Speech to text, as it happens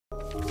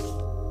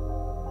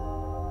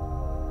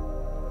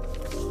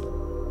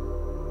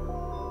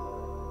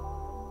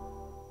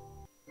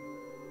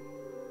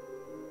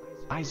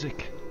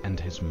Isaac and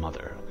his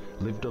mother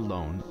lived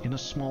alone in a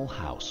small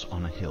house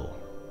on a hill.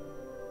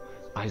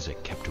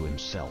 Isaac kept to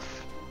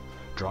himself,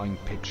 drawing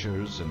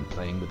pictures and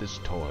playing with his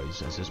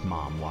toys as his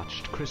mom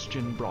watched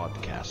Christian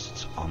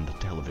broadcasts on the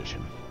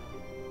television.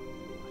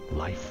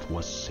 Life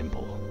was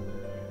simple,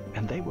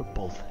 and they were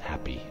both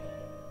happy.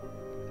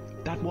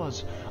 That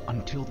was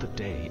until the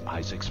day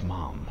Isaac's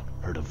mom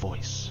heard a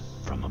voice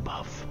from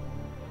above.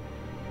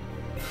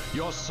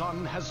 "Your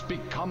son has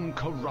become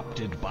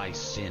corrupted by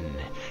sin.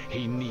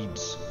 He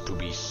needs to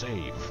be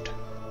saved."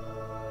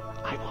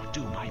 "I will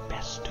do my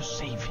best to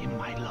save him,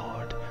 my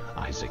lord,"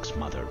 Isaac's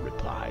mother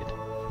replied,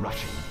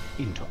 rushing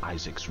into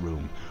Isaac's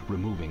room,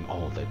 removing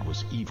all that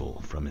was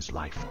evil from his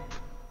life.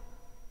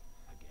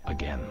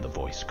 Again the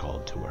voice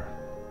called to her.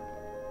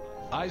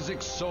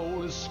 "Isaac's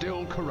soul is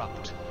still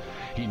corrupt.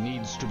 He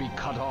needs to be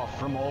cut off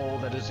from all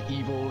that is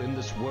evil in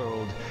this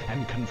world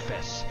and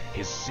confess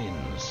his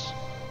sins."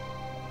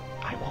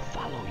 "I will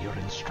follow your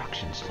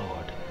instructions,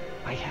 Lord.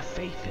 I have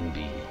faith in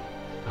thee,"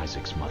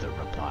 Isaac's mother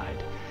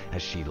replied,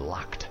 as she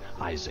locked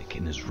Isaac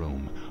in his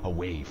room,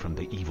 away from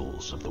the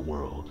evils of the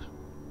world.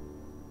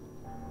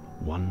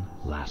 One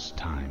last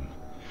time,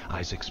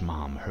 Isaac's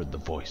mom heard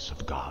the voice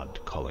of God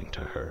calling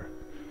to her.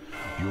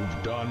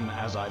 "You've done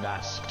as I've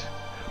asked,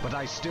 but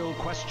I still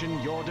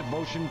question your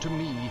devotion to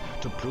me.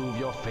 To prove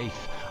your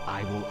faith,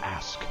 I will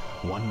ask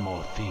one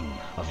more thing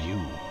of you."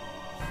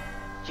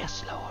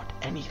 "Yes, Lord,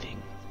 anything,"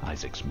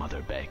 Isaac's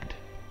mother begged.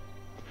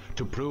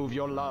 "To prove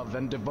your love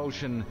and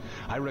devotion,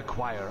 I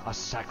require a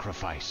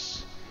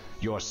sacrifice.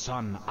 Your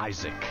son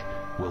Isaac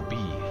will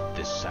be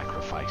this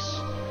sacrifice.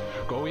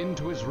 Go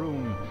into his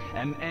room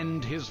and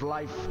end his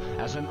life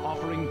as an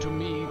offering to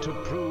me to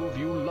prove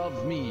you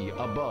love me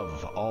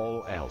above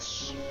all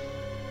else."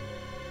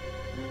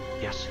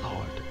 "Yes,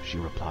 Lord," she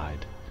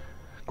replied,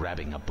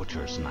 grabbing a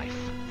butcher's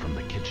knife from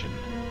the kitchen.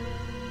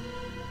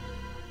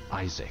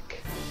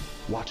 Isaac,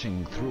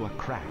 watching through a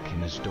crack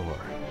in his door,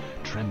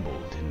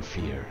 trembled in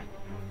fear.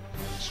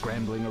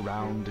 Scrambling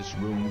around his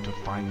room to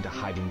find a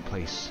hiding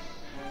place,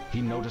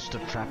 he noticed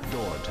a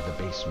trapdoor to the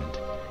basement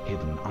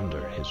hidden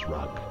under his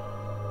rug.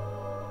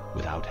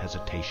 Without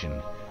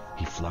hesitation,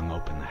 he flung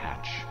open the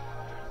hatch,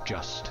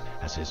 just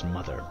as his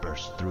mother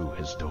burst through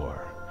his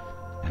door,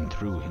 and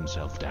threw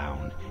himself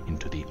down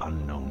into the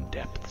unknown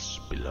depths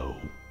below.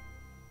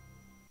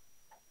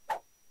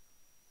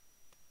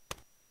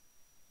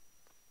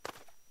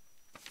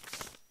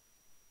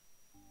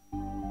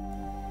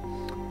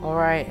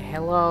 Alright,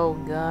 hello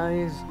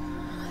guys.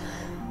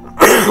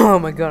 Oh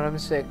my god, I'm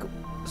sick.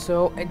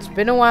 So, it's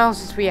been a while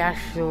since we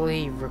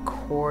actually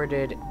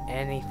recorded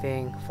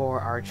anything for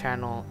our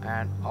channel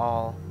at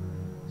all.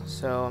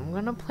 So, I'm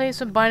gonna play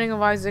some Binding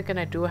of Isaac, and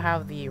I do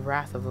have the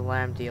Wrath of the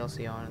Lamb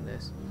DLC on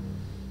this.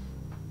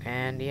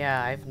 And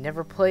yeah, I've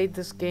never played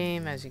this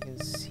game, as you can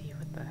see.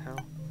 What the hell?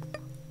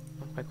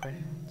 Oh my god,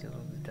 deal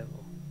with the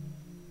devil.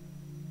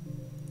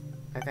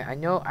 I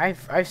know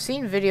I've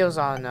seen videos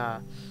on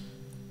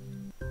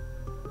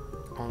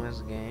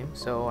this game,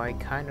 so I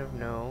kind of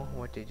know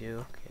what to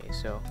do. Okay,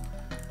 so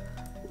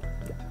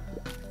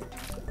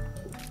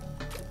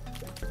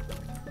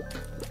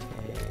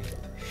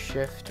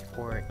Shift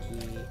or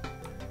E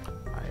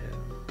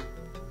item.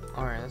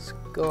 Alright, let's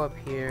go up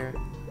here.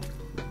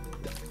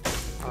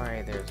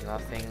 Alright, there's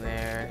nothing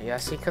there. Yeah,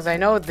 see, because I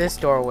know this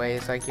doorway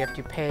is like you have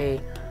to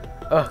pay.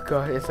 Oh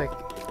god, it's like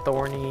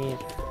thorny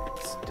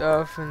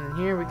stuff, and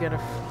here we get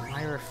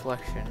my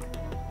reflection.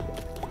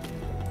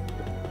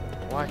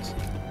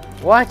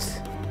 What?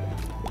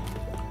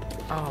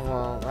 Oh,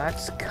 well,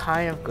 that's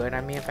kind of good.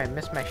 I mean, if I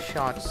miss my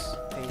shots,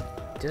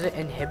 does it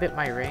inhibit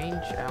my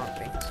range? I don't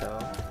think so.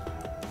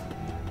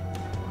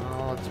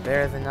 Well, it's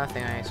better than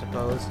nothing, I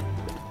suppose.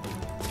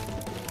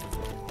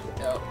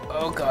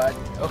 Oh god.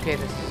 Okay,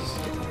 this is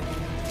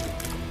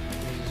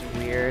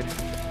weird.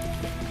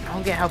 I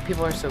don't get how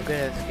people are so good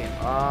at this game.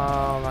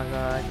 Oh my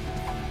god.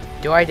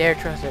 Do I dare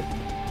trust it?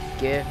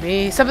 Give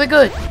me something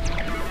good!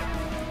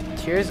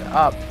 Cheers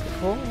up.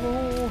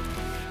 Oh.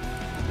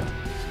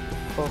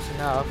 Close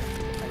enough,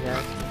 I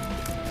guess.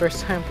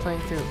 First time playing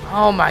through.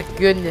 Oh my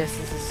goodness,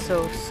 this is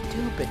so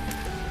stupid.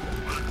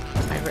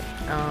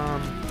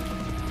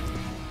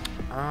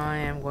 I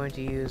am going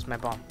to use my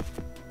bomb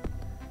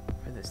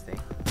for this thing.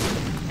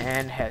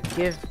 And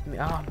give me.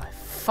 Oh my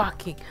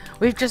fucking.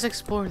 We've just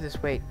explored this.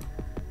 Wait.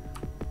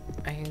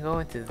 I can go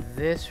into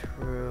this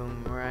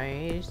room,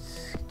 right?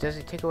 Does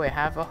it take away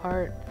half a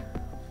heart?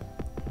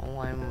 Oh,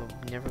 I'm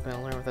never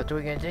gonna learn without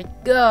doing it.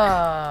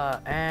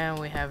 And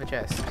we have a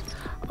chest.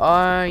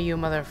 Oh, you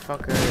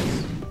motherfuckers.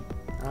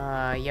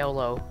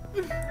 YOLO.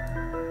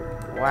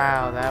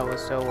 Wow, that was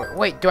so weird.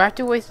 Wait, do I have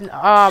to waste an...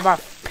 Oh, my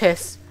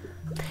piss.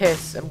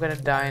 Piss. I'm gonna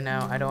die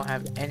now. I don't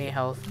have any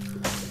health.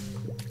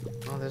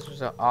 Oh, this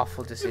was an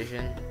awful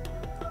decision.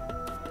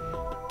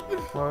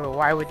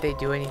 Why would they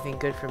do anything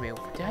good for me?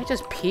 Did I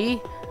just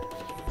pee?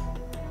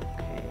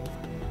 Okay.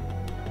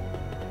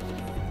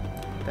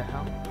 What the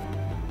hell?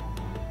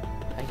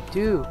 I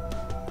do.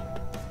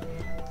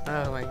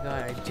 Oh my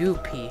god, I do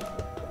pee.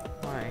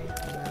 Why?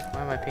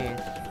 Why am I peeing?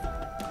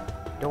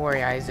 Don't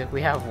worry, Isaac.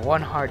 We have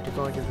one heart to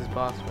go into this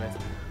boss with.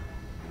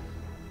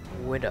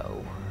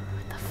 Widow.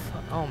 What the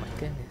fuck? Oh my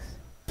goodness.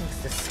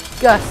 It's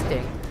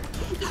disgusting.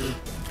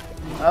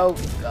 Oh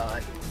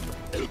god.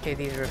 Okay,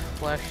 these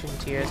reflection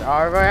tears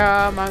are.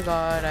 Oh my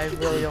god, I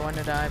really don't want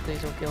to die.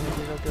 Please don't kill me.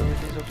 Please don't kill me.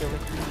 Please don't kill me.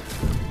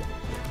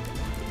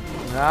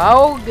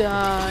 Oh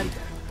god.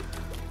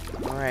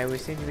 Alright, we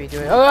seem to be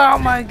doing. Oh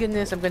my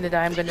goodness, I'm gonna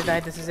die. I'm gonna die.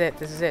 This is it.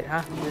 This is it,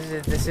 huh?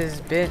 This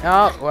has been.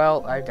 Oh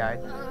well, I died.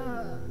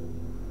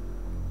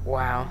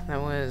 Wow, that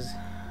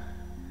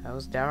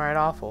was downright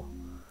awful.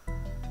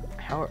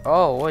 How?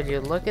 Oh, would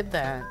you look at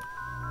that?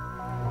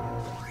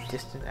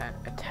 Distant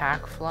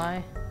attack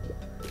fly.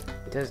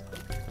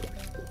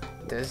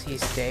 Does he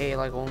stay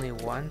like only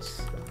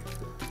once?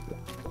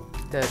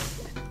 No,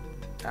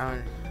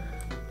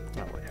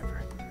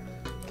 whatever.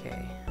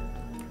 Okay.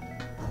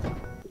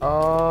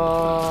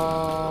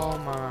 Oh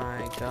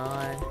my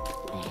god.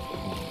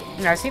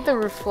 I think the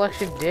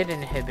reflection did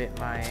inhibit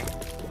my.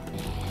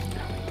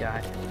 Oh my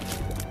god.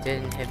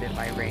 Did inhibit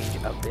my range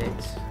a bit.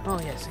 Oh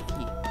yes, a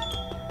key.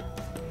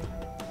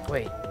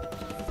 Wait.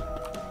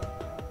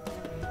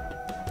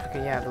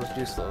 Okay, yeah, those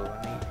do slow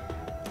me.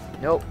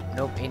 Nope,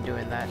 ain't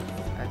doing that.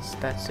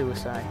 That's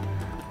suicide.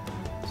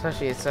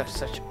 Especially at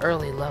such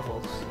early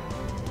levels.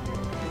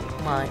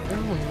 My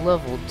early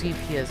level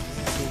DPS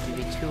doesn't seem to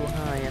be too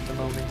high at the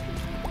moment.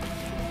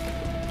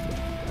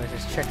 Let's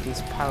just check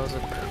these piles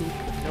of poop.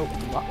 Nope,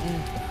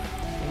 button.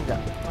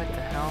 What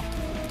the hell?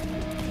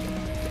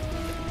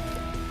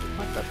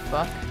 What the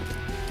fuck?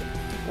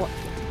 What?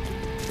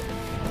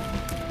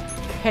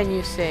 Can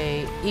you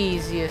say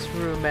easiest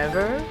room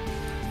ever?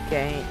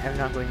 Okay, I'm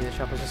not going to the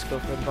shop. Let's just go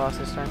for the boss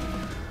this time.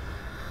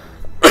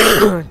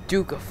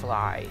 Duke of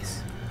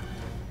flies.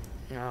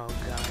 Oh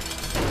god.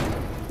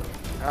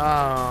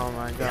 Oh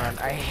my god.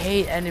 I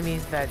hate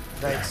enemies that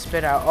like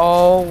spit out.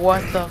 Oh,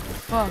 what the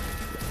fuck?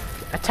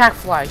 Attack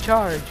fly,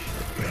 charge.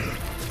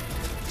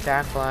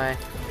 Attack fly.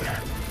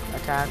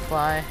 Attack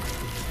fly.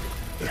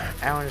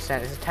 I don't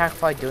understand. Is attack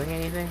fly doing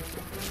anything?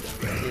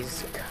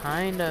 He's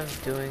kind of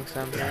doing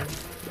something.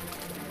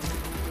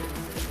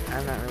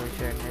 I'm not really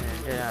sure.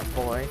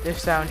 Boy,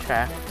 this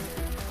soundtrack.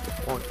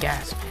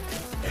 Orgasmic.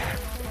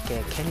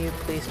 Okay, can you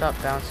please stop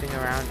bouncing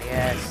around?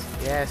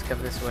 Yes,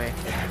 come this way.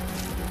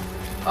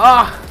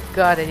 Oh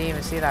god, I didn't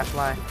even see that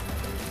fly.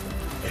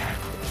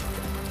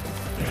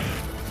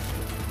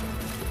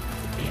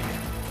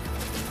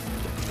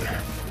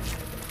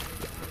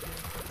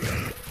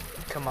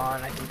 Come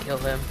on, I can kill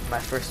him. My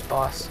first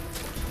boss.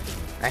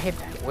 I hate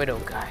that widow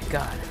guy.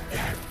 God,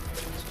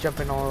 he's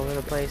jumping all over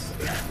the place.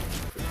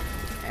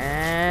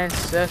 And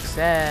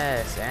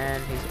success!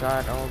 And he's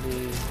got all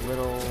these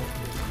little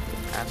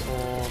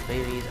asshole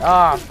babies.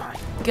 Oh my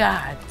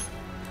god!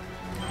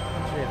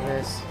 Let's rid of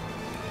this.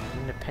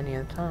 And a penny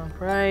on the top,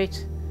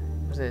 right?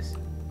 What's this?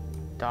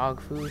 Dog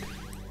food?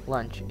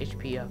 Lunch.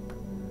 HP up.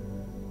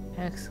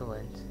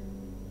 Excellent.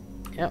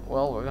 Yep,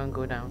 well, we're gonna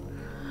go down.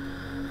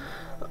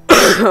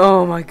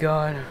 Oh my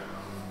god.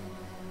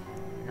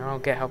 I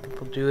don't get how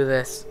people do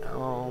this.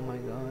 Oh my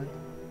god.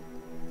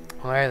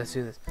 Alright, let's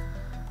do this.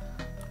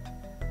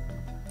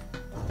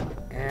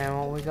 And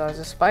what we got is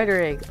a spider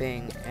egg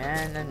thing,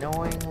 and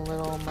annoying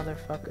little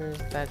motherfuckers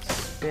that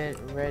spit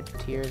red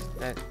tears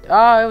that.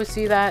 Oh, I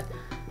see that.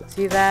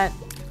 See that?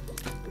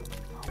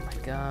 Oh my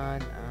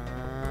god.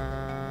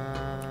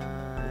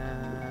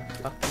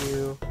 Fuck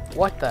you.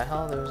 What the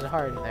hell? There was a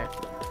heart in there.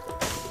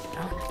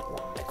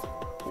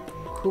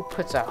 Who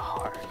puts a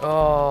heart?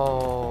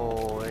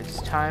 Oh,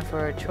 it's time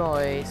for a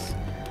choice.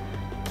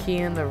 Key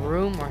in the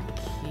room or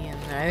key in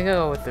there? I think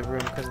I'll go with the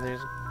room because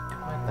there's.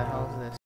 What the hell is this?